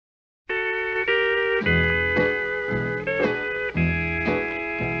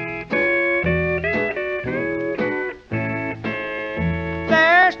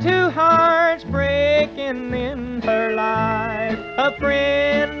There's two hearts breaking in her life, a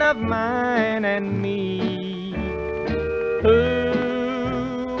friend of mine and me.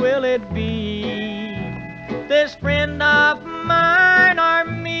 Who will it be? This friend of mine or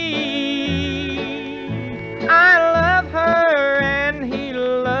me? I love her and he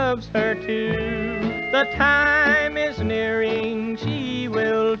loves her too. The time is nearing, she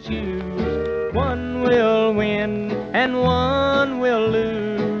will choose. One will win and one will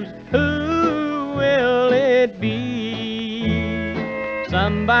lose. Who will it be?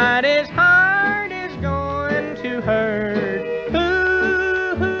 Somebody's heart is going to hurt.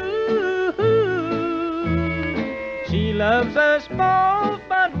 She loves us both,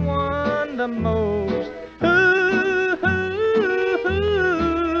 but one the most.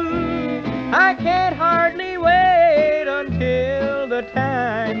 I can't hardly wait until the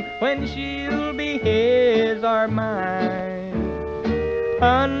time when she'll be his or mine.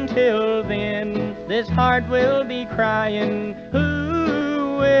 Until then, this heart will be crying.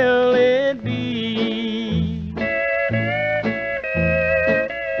 Who will it be?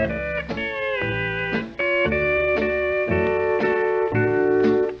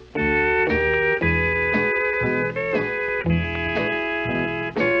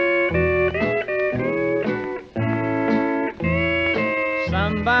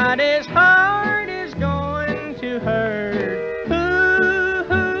 Somebody's heart is going to hurt.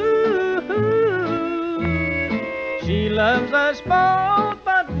 She loves us both,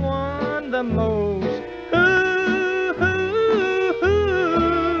 but one the most.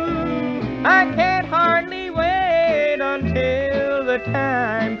 I can't hardly wait until the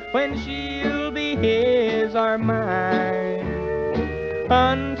time when she'll be his or mine.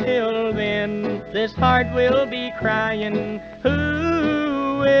 Until then, this heart will be crying.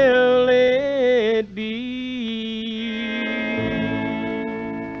 Who will